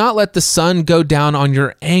 Do not let the sun go down on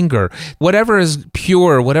your anger. Whatever is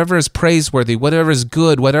pure, whatever is praiseworthy, whatever is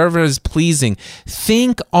good, whatever is pleasing,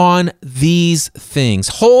 think on these things.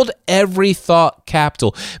 Hold every thought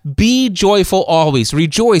captive. Be joyful always.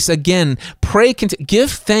 Rejoice again. Pray. Give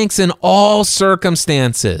thanks in all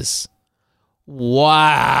circumstances.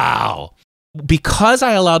 Wow. Because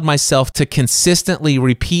I allowed myself to consistently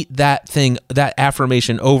repeat that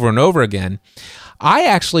affirmation over and over again, I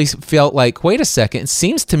actually felt like, wait a second, it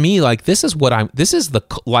seems to me like this is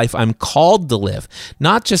the life I'm called to live,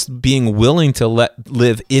 not just being willing to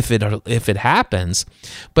live if it happens,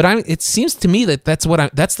 but it seems to me that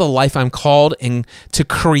that's the life I'm called to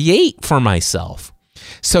create for myself.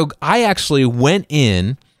 So I actually went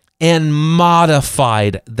in and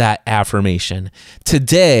modified that affirmation.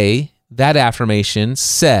 Today, that affirmation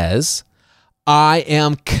says, I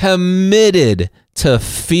am committed to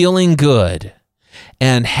feeling good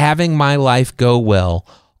and having my life go well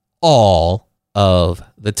all of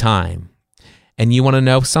the time. And you want to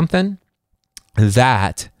know something?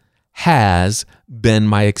 That has been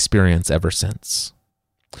my experience ever since.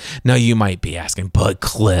 Now, you might be asking, but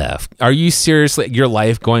Cliff, are you seriously, your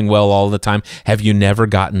life going well all the time? Have you never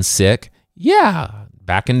gotten sick? Yeah.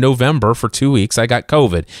 Back in November for 2 weeks, I got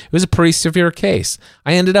COVID. It was a pretty severe case.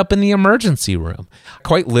 I ended up in the emergency room.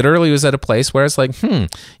 Quite literally was at a place where it's like,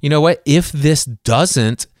 you know what? If this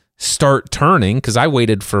doesn't start turning, because I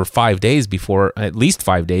waited for at least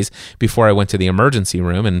 5 days before I went to the emergency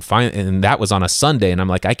room, and that was on a Sunday, and I'm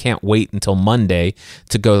like, I can't wait until Monday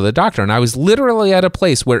to go to the doctor. And I was literally at a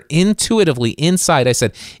place where intuitively inside I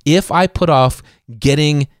said, if I put off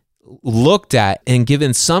getting looked at and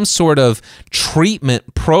given some sort of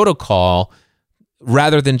treatment protocol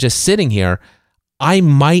rather than just sitting here, I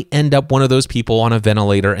might end up one of those people on a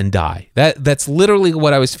ventilator and die. That's literally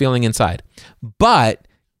what I was feeling inside. But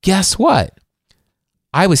guess what?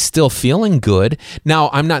 I was still feeling good. Now,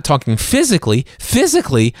 I'm not talking physically.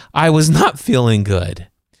 Physically, I was not feeling good.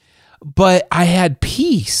 But I had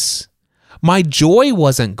peace. My joy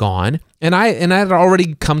wasn't gone. And I had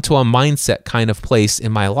already come to a mindset kind of place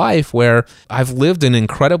in my life where I've lived an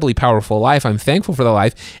incredibly powerful life. I'm thankful for the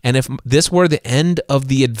life. And if this were the end of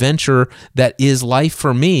the adventure that is life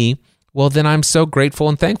for me, well, then I'm so grateful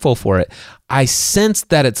and thankful for it. I sense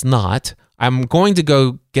that it's not. I'm going to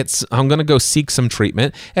go seek some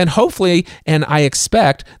treatment, and hopefully, and I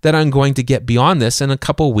expect that I'm going to get beyond this in a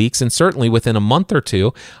couple of weeks, and certainly within a month or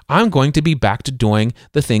two, I'm going to be back to doing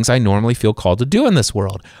the things I normally feel called to do in this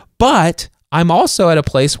world. But I'm also at a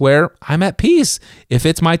place where I'm at peace. If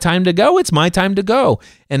it's my time to go, it's my time to go.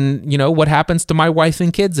 And what happens to my wife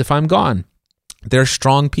and kids if I'm gone? They're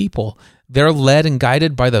strong people. They're led and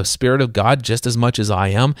guided by the Spirit of God just as much as I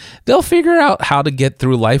am. They'll figure out how to get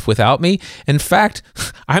through life without me. In fact,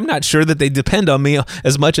 I'm not sure that they depend on me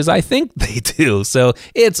as much as I think they do. So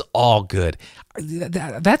it's all good.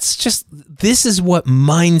 This is what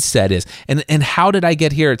mindset is. And how did I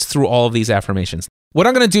get here? It's through all of these affirmations. What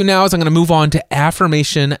I'm going to do now is I'm going to move on to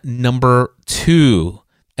affirmation number 2.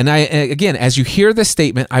 And again, as you hear this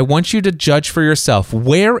statement, I want you to judge for yourself.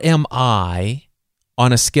 Where am I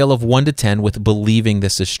on a scale of 1 to 10 with believing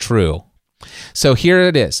this is true? So here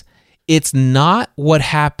it is. It's not what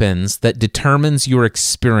happens that determines your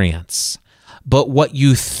experience, but what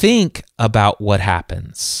you think about what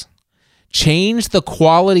happens. Change the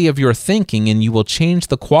quality of your thinking and you will change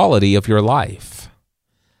the quality of your life.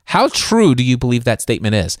 How true do you believe that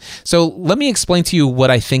statement is? So let me explain to you what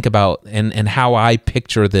I think about and how I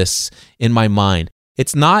picture this in my mind.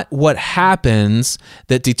 It's not what happens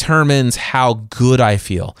that determines how good I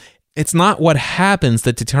feel. It's not what happens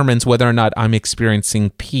that determines whether or not I'm experiencing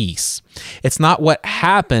peace. It's not what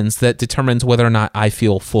happens that determines whether or not I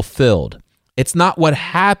feel fulfilled. It's not what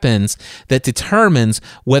happens that determines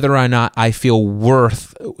whether or not I feel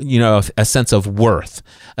worth, a sense of worth,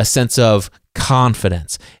 a sense of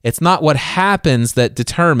confidence. It's not what happens that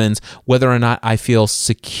determines whether or not I feel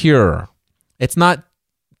secure. It's not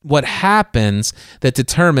what happens that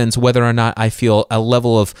determines whether or not I feel a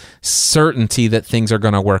level of certainty that things are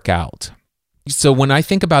going to work out. So when I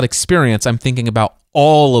think about experience, I'm thinking about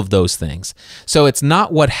all of those things. So it's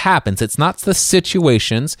not what happens. It's not the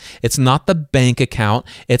situations. It's not the bank account.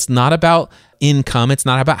 It's not about income. It's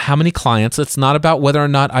not about how many clients. It's not about whether or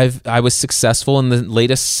not I was successful in the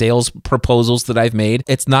latest sales proposals that I've made.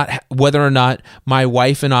 It's not whether or not my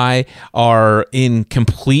wife and I are in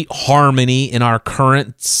complete harmony in our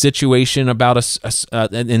current situation about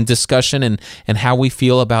in discussion and how we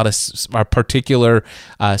feel about a particular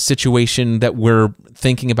situation that we're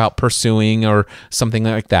thinking about pursuing or something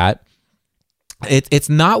like that. It's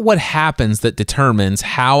not what happens that determines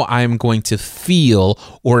how I'm going to feel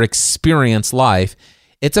or experience life.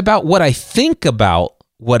 It's about what I think about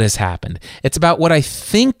what has happened. It's about what I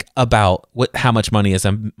think about how much money is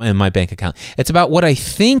in my bank account. It's about what I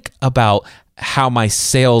think about how my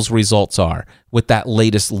sales results are with that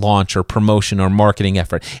latest launch or promotion or marketing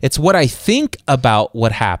effort. It's what I think about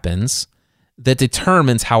what happens that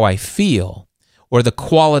determines how I feel or the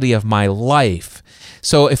quality of my life.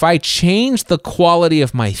 So if I change the quality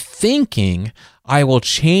of my thinking, I will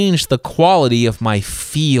change the quality of my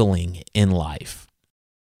feeling in life.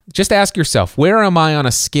 Just ask yourself, where am I on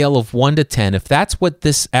a scale of 1 to 10? If that's what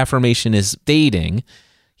this affirmation is stating,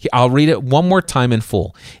 I'll read it one more time in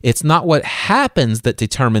full. It's not what happens that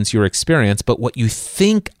determines your experience, but what you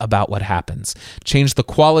think about what happens. Change the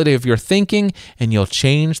quality of your thinking, and you'll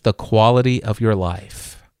change the quality of your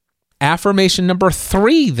life. Affirmation number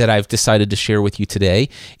 3 that I've decided to share with you today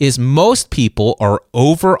is most people are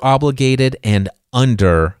over-obligated and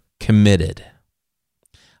under-committed.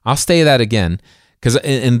 I'll say that again because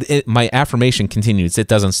my affirmation continues. It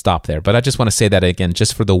doesn't stop there, but I just want to say that again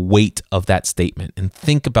just for the weight of that statement. And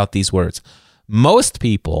think about these words. Most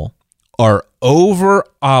people are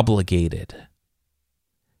over-obligated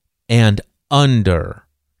and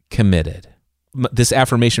under-committed. This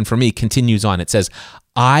affirmation for me continues on. It says,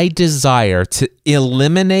 I desire to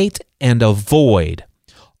eliminate and avoid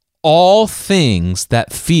all things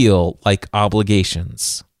that feel like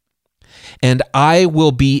obligations. And I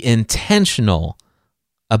will be intentional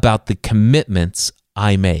about the commitments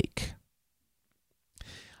I make.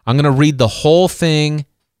 I'm going to read the whole thing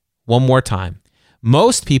one more time.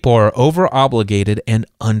 Most people are over-obligated and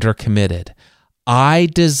under-committed. I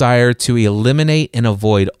desire to eliminate and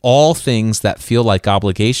avoid all things that feel like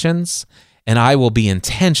obligations, and I will be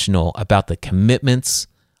intentional about the commitments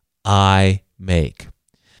I make.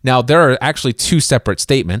 Now, there are actually two separate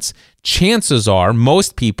statements. Chances are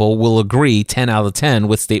most people will agree 10 out of 10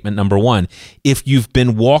 with statement number 1. If you've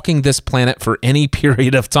been walking this planet for any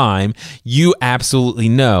period of time, you absolutely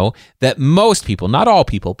know that most people, not all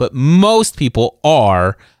people, but most people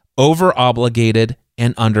are over-obligated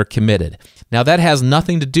and under-committed. Now, that has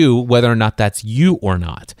nothing to do whether or not that's you or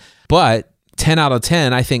not. But 10 out of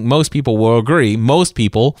 10, I think most people will agree, most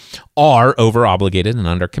people are over-obligated and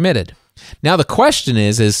under-committed. Now, the question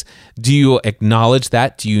is do you acknowledge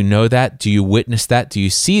that? Do you know that? Do you witness that? Do you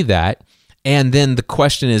see that? And then the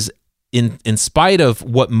question is, in spite of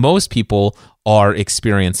what most people are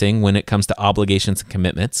experiencing when it comes to obligations and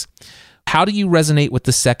commitments, how do you resonate with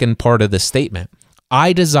the second part of the statement?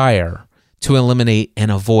 I desire to eliminate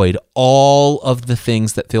and avoid all of the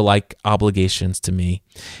things that feel like obligations to me,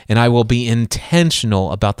 and I will be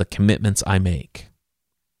intentional about the commitments I make.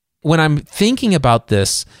 When I'm thinking about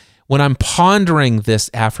this, when I'm pondering this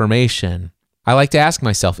affirmation, I like to ask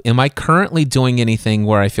myself, am I currently doing anything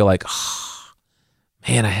where I feel like, oh,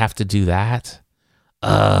 man, I have to do that?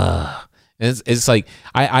 It's like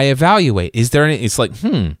I evaluate. Is there any? It's like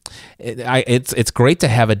it's great to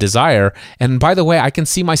have a desire. And by the way, I can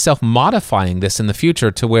see myself modifying this in the future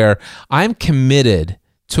to where I'm committed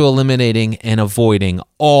to eliminating and avoiding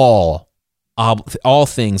all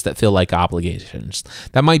things that feel like obligations.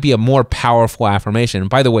 That might be a more powerful affirmation. And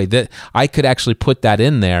by the way, that I could actually put that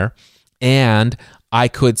in there, and I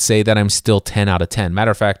could say that I'm still 10 out of 10. Matter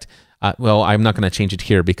of fact. I'm not going to change it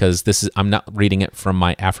here because I'm not reading it from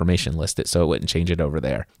my affirmation list, so it wouldn't change it over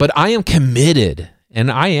there. But I am committed, and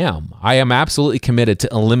I am absolutely committed to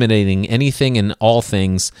eliminating anything and all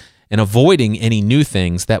things and avoiding any new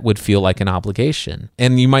things that would feel like an obligation.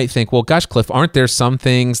 And you might think, well, gosh, Cliff, aren't there some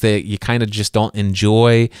things that you kind of just don't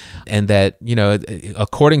enjoy, and that,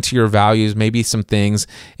 according to your values, maybe some things,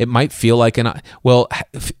 it might feel like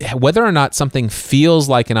whether or not something feels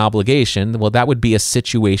like an obligation, well, that would be a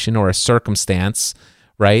situation or a circumstance,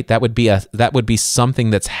 right? That would be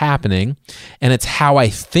something that's happening, and it's how I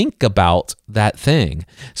think about that thing.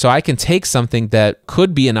 So I can take something that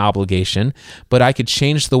could be an obligation, but I could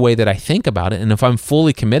change the way that I think about it. And if I'm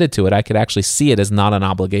fully committed to it, I could actually see it as not an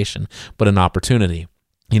obligation, but an opportunity.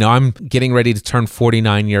 I'm getting ready to turn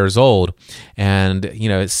 49 years old, and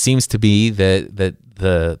it seems to be that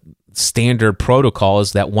the standard protocol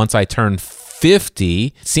is that once I turn 50,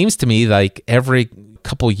 it seems to me like every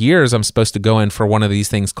couple years I'm supposed to go in for one of these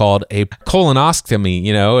things called a colonoscopy,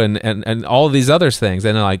 and all of these other things.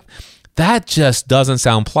 And like, that just doesn't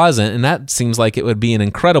sound pleasant, and that seems like it would be an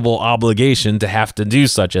incredible obligation to have to do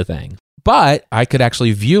such a thing. But I could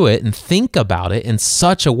actually view it and think about it in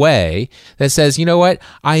such a way that says, you know what,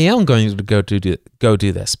 I am going to go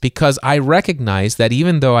do this, because I recognize that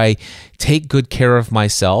even though I take good care of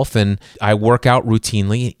myself and I work out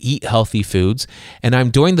routinely and eat healthy foods, and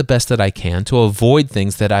I'm doing the best that I can to avoid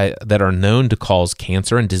things that are known to cause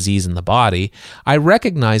cancer and disease in the body, I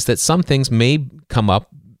recognize that some things may come up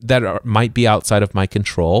that might be outside of my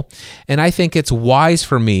control. And I think it's wise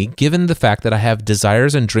for me, given the fact that I have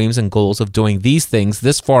desires and dreams and goals of doing these things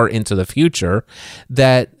this far into the future,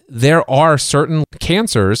 that there are certain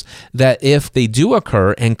cancers that if they do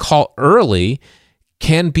occur and caught early,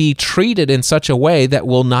 can be treated in such a way that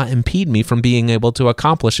will not impede me from being able to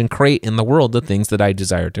accomplish and create in the world the things that I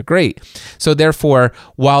desire to create. So therefore,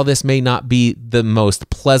 while this may not be the most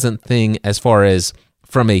pleasant thing as far as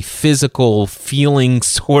from a physical feeling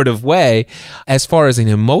sort of way, as far as an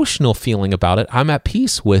emotional feeling about it, I'm at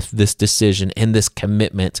peace with this decision and this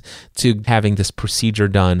commitment to having this procedure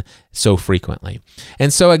done so frequently.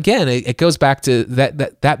 And so again, it goes back to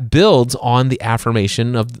that builds on the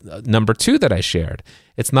affirmation of number 2 that I shared.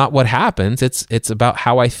 It's not what happens, it's about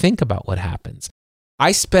how I think about what happens.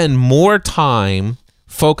 I spend more time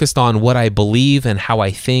focused on what I believe and how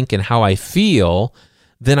I think and how I feel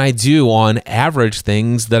than I do on average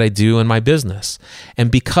things that I do in my business.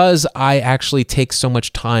 And because I actually take so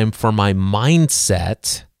much time for my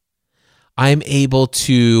mindset, I'm able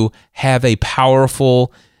to have a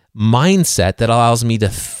powerful mindset that allows me to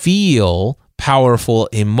feel powerful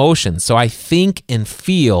emotions. So I think and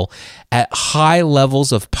feel at high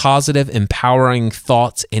levels of positive, empowering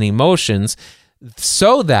thoughts and emotions,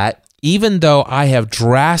 so that even though I have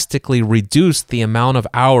drastically reduced the amount of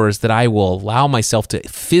hours that I will allow myself to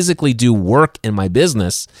physically do work in my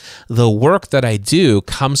business, the work that I do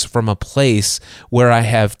comes from a place where I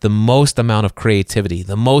have the most amount of creativity,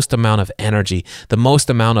 the most amount of energy, the most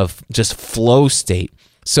amount of just flow state.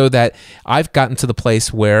 So that I've gotten to the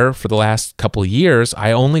place where for the last couple of years,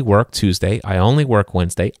 I only work Tuesday, I only work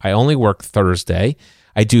Wednesday, I only work Thursday.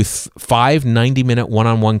 I do 5 90-minute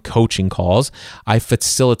one-on-one coaching calls. I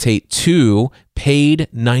facilitate 2 paid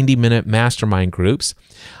 90-minute mastermind groups.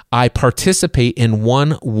 I participate in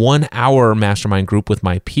one 1-hour mastermind group with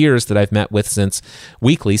my peers that I've met with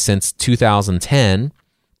weekly since 2010.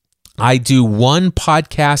 I do 1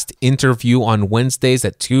 podcast interview on Wednesdays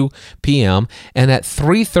at 2 p.m. And at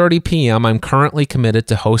 3:30 p.m., I'm currently committed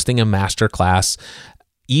to hosting a masterclass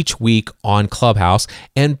each week on Clubhouse.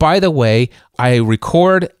 And by the way, I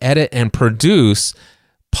record, edit, and produce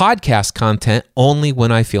podcast content only when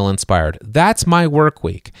I feel inspired. That's my work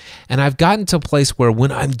week. And I've gotten to a place where when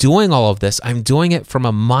I'm doing all of this, I'm doing it from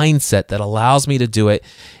a mindset that allows me to do it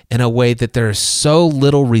in a way that there's so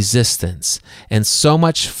little resistance and so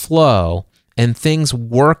much flow, and things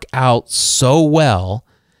work out so well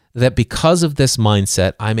that because of this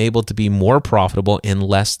mindset, I'm able to be more profitable in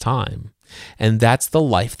less time. And that's the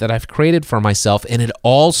life that I've created for myself. And it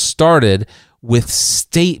all started with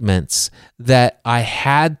statements that I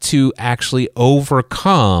had to actually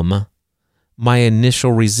overcome my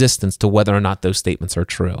initial resistance to whether or not those statements are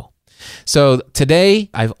true. So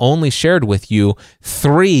today, I've only shared with you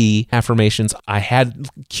 3 affirmations I had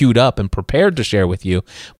queued up and prepared to share with you.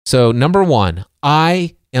 So number 1,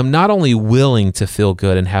 I am not only willing to feel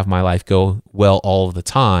good and have my life go well all of the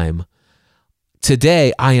time.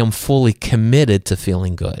 Today, I am fully committed to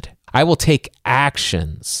feeling good. I will take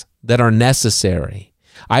actions that are necessary.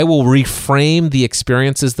 I will reframe the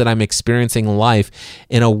experiences that I'm experiencing in life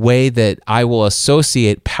in a way that I will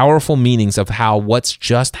associate powerful meanings of how what's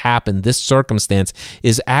just happened, this circumstance,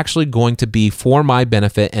 is actually going to be for my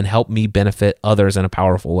benefit and help me benefit others in a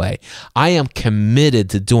powerful way. I am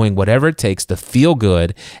committed to doing whatever it takes to feel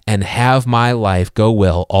good and have my life go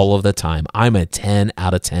well all of the time. I'm a 10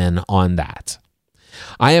 out of 10 on that.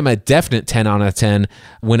 I am a definite 10 out of 10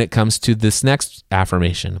 when it comes to this next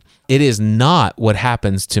affirmation. It is not what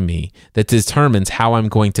happens to me that determines how I'm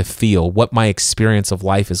going to feel, what my experience of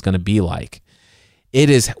life is going to be like. It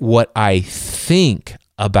is what I think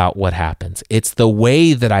about what happens. It's the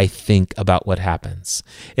way that I think about what happens.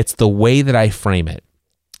 It's the way that I frame it.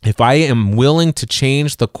 If I am willing to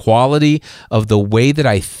change the quality of the way that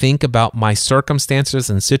I think about my circumstances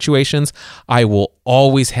and situations, I will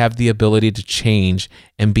always have the ability to change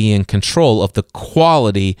and be in control of the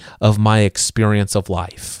quality of my experience of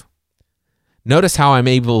life. Notice how I'm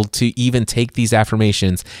able to even take these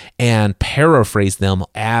affirmations and paraphrase them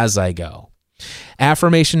as I go.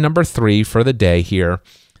 Affirmation number 3 for the day here.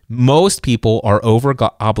 Most people are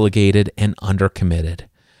over-obligated and under-committed.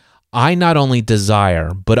 I not only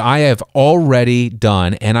desire, but I have already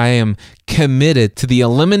done, and I am committed to the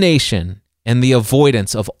elimination and the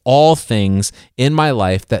avoidance of all things in my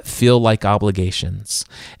life that feel like obligations.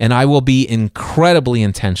 And I will be incredibly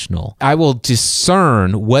intentional. I will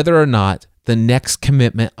discern whether or not the next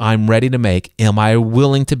commitment I'm ready to make, am I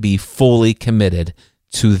willing to be fully committed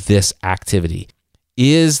to this activity?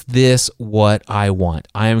 Is this what I want?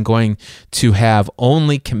 I am going to have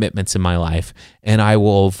only commitments in my life, and I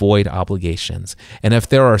will avoid obligations. And if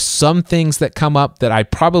there are some things that come up that I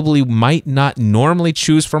probably might not normally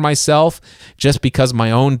choose for myself, just because my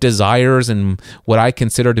own desires and what I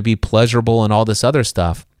consider to be pleasurable and all this other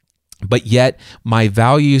stuff, but yet my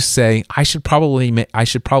values say I should probably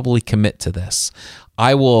commit to this,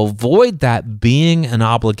 I will avoid that being an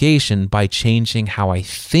obligation by changing how I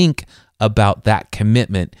think about that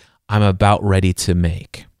commitment I'm about ready to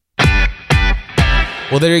make.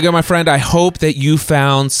 Well, there you go, my friend. I hope that you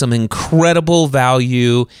found some incredible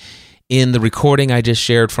value in the recording I just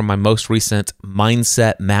shared from my most recent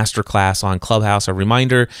Mindset Masterclass on Clubhouse. A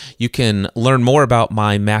reminder, you can learn more about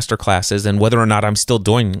my masterclasses and whether or not I'm still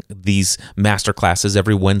doing these masterclasses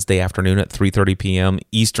every Wednesday afternoon at 3:30 p.m.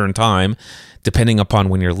 Eastern Time, depending upon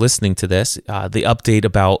when you're listening to this. The update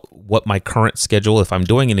about what my current schedule, if I'm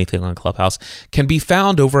doing anything on Clubhouse, can be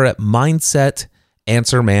found over at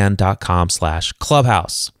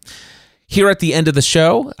mindsetanswerman.com/clubhouse. Here at the end of the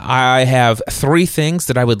show, I have 3 things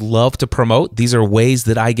that I would love to promote. These are ways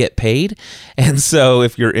that I get paid. And so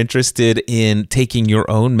if you're interested in taking your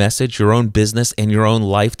own message, your own business, and your own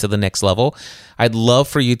life to the next level, I'd love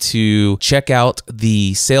for you to check out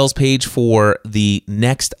the sales page for the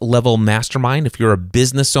Next Level Mastermind. If you're a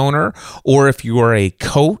business owner or if you are a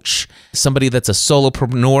coach, somebody that's a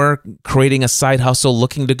solopreneur, creating a side hustle,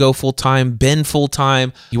 looking to go full-time, been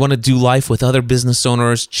full-time, you want to do life with other business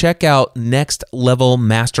owners, check out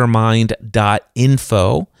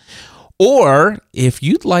nextlevelmastermind.info. Or if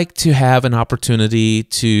you'd like to have an opportunity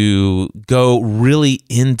to go really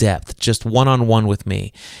in-depth, just one-on-one with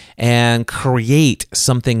me, and create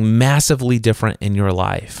something massively different in your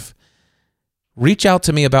life, reach out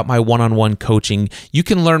to me about my one-on-one coaching. You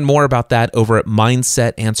can learn more about that over at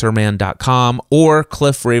mindsetanswerman.com or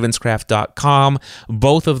cliffravenscraft.com.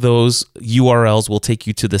 Both of those URLs will take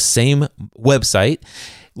you to the same website.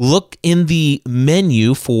 Look in the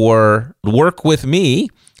menu for Work With Me,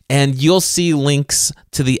 and you'll see links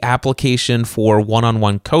to the application for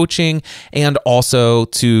one-on-one coaching and also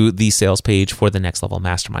to the sales page for the Next Level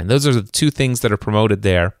Mastermind. Those are the two things that are promoted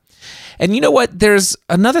there. And you know what? There's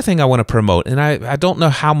another thing I want to promote, and I don't know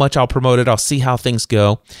how much I'll promote it. I'll see how things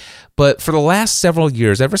go. But for the last several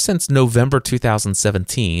years, ever since November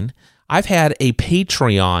 2017, I've had a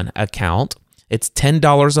Patreon account. It's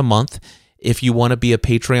 $10 a month if you want to be a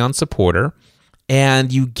Patreon supporter.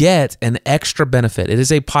 And you get an extra benefit. It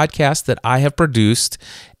is a podcast that I have produced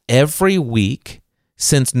every week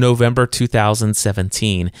since November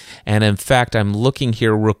 2017. And in fact, I'm looking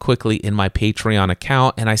here real quickly in my Patreon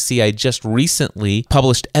account, and I see I just recently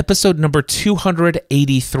published episode number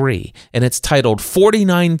 283, and it's titled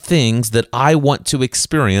 49 Things That I Want to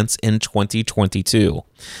Experience in 2022.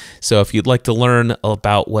 So if you'd like to learn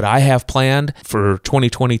about what I have planned for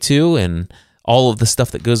 2022 and all of the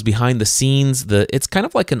stuff that goes behind the scenes, it's kind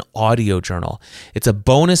of like an audio journal. It's a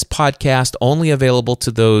bonus podcast only available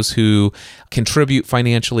to those who contribute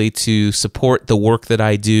financially to support the work that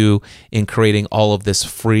I do in creating all of this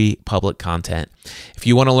free public content. If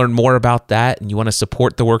you want to learn more about that and you want to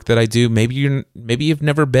support the work that I do, maybe you've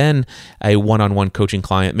never been a one-on-one coaching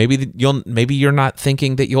client. Maybe you're not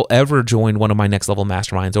thinking that you'll ever join one of my Next Level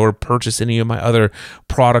Masterminds or purchase any of my other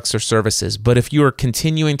products or services. But if you are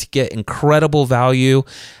continuing to get incredible value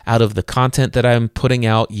out of the content that I'm putting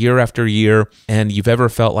out year after year, and you've ever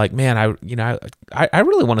felt like, man, I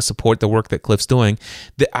really want to support the work that Cliff's doing,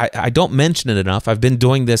 I don't mention it enough. I've been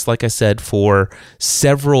doing this, like I said, for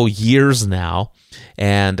several years now.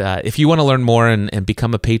 And if you want to learn more and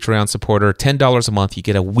become a Patreon supporter, $10 a month, you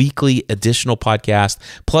get a weekly additional podcast.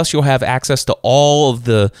 Plus, you'll have access to all of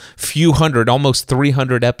the few hundred, almost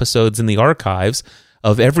 300 episodes in the archives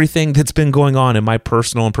of everything that's been going on in my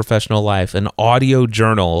personal and professional life, an audio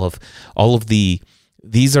journal of all of these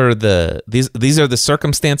are the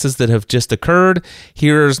circumstances that have just occurred.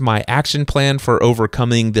 Here's my action plan for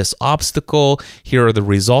overcoming this obstacle. Here are the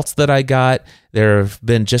results that I got. There have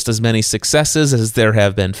been just as many successes as there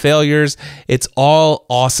have been failures. It's all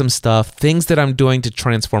awesome stuff, things that I'm doing to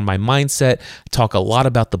transform my mindset. I talk a lot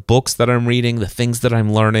about the books that I'm reading, the things that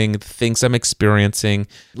I'm learning, the things I'm experiencing.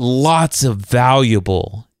 Lots of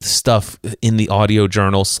valuable stuff in the audio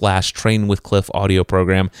journal / Train with Cliff audio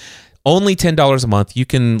program. Only $10 a month. You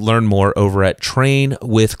can learn more over at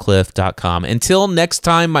trainwithcliff.com. Until next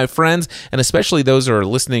time, my friends, and especially those who are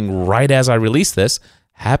listening right as I release this,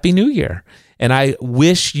 Happy New Year. And I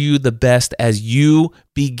wish you the best as you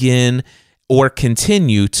begin or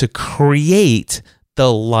continue to create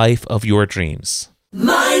the life of your dreams.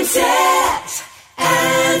 Mindset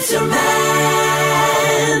Answer Man.